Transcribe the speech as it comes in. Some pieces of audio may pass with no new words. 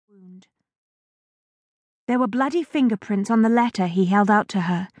There were bloody fingerprints on the letter he held out to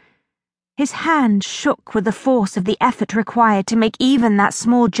her. His hand shook with the force of the effort required to make even that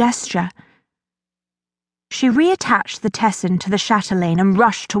small gesture. She reattached the tesson to the chatelaine and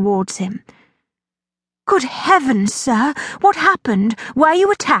rushed towards him. "Good heavens, sir! What happened? Were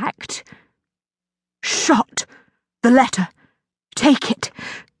you attacked?" "Shot! The letter! Take it!"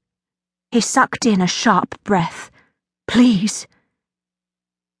 He sucked in a sharp breath. "Please."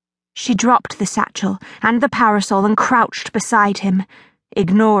 She dropped the satchel and the parasol and crouched beside him,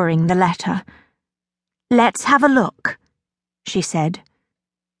 ignoring the letter. "Let's have a look," she said.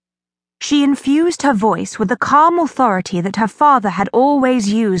 She infused her voice with the calm authority that her father had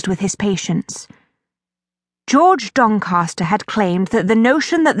always used with his patients. George Doncaster had claimed that the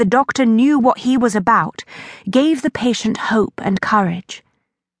notion that the doctor knew what he was about gave the patient hope and courage.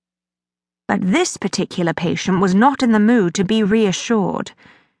 But this particular patient was not in the mood to be reassured.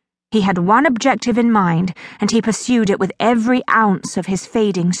 He had one objective in mind, and he pursued it with every ounce of his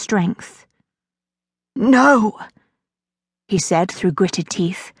fading strength. "No," he said through gritted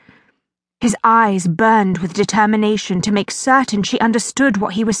teeth. His eyes burned with determination to make certain she understood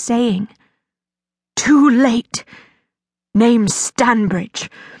what he was saying. "Too late. Name's Stanbridge.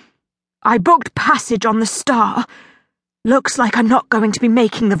 I booked passage on the Star. Looks like I'm not going to be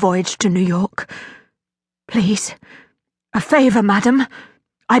making the voyage to New York. Please, a favour, madam.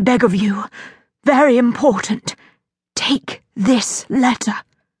 I beg of you. Very important. Take this letter."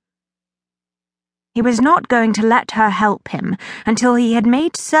 He was not going to let her help him until he had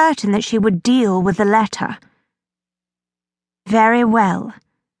made certain that she would deal with the letter. Very well.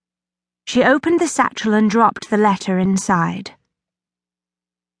 She opened the satchel and dropped the letter inside.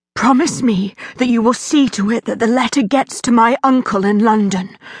 "Promise me that you will see to it that the letter gets to my uncle in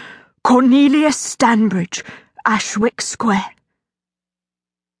London, Cornelius Stanbridge, Ashwick Square."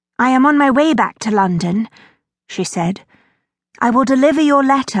 "I am on my way back to London," she said. "I will deliver your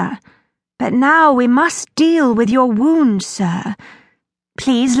letter, but now we must deal with your wound, sir.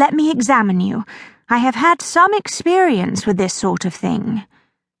 Please let me examine you. I have had some experience with this sort of thing."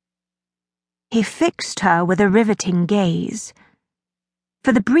 He fixed her with a riveting gaze.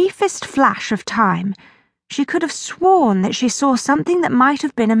 For the briefest flash of time, she could have sworn that she saw something that might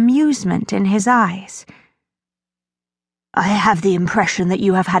have been amusement in his eyes. "I have the impression that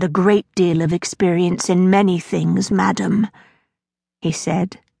you have had a great deal of experience in many things, madam," he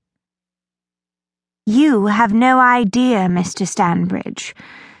said. "You have no idea, Mr. Stanbridge.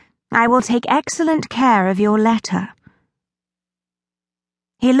 I will take excellent care of your letter."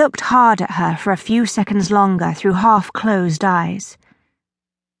 He looked hard at her for a few seconds longer through half-closed eyes.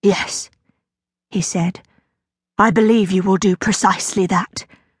 "Yes," he said. "I believe you will do precisely that."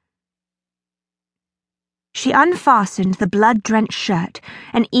 She unfastened the blood-drenched shirt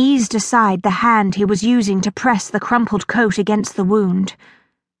and eased aside the hand he was using to press the crumpled coat against the wound.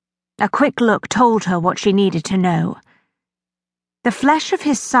 A quick look told her what she needed to know. The flesh of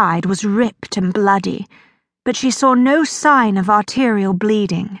his side was ripped and bloody, but she saw no sign of arterial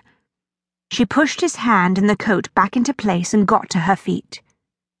bleeding. She pushed his hand and the coat back into place and got to her feet.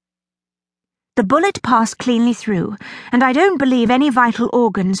 "The bullet passed cleanly through, and I don't believe any vital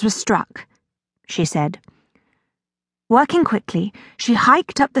organs were struck," she said. Working quickly, she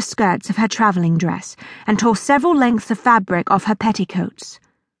hiked up the skirts of her travelling dress and tore several lengths of fabric off her petticoats.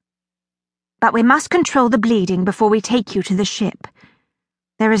 "But we must control the bleeding before we take you to the ship.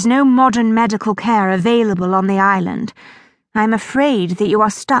 There is no modern medical care available on the island. I'm afraid that you are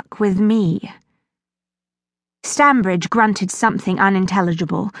stuck with me." Stanbridge grunted something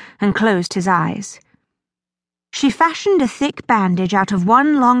unintelligible and closed his eyes. She fashioned a thick bandage out of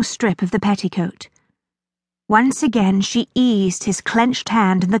one long strip of the petticoat. Once again she eased his clenched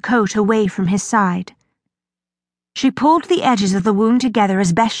hand and the coat away from his side. She pulled the edges of the wound together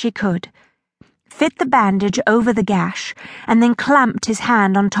as best she could, fit the bandage over the gash, and then clamped his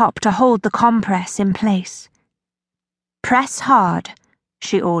hand on top to hold the compress in place. "Press hard,"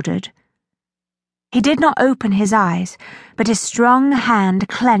 she ordered. He did not open his eyes, but his strong hand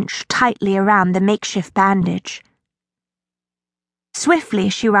clenched tightly around the makeshift bandage. Swiftly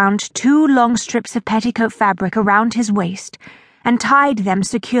she wound 2 long strips of petticoat fabric around his waist and tied them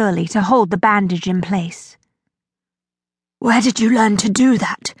securely to hold the bandage in place. "Where did you learn to do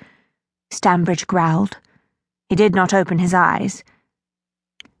that?" Stanbridge growled. He did not open his eyes.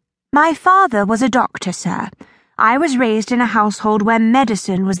 "My father was a doctor, sir. I was raised in a household where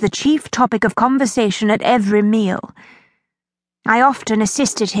medicine was the chief topic of conversation at every meal. I often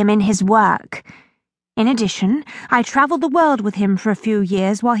assisted him in his work. In addition, I traveled the world with him for a few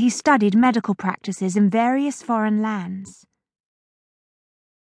years while he studied medical practices in various foreign lands."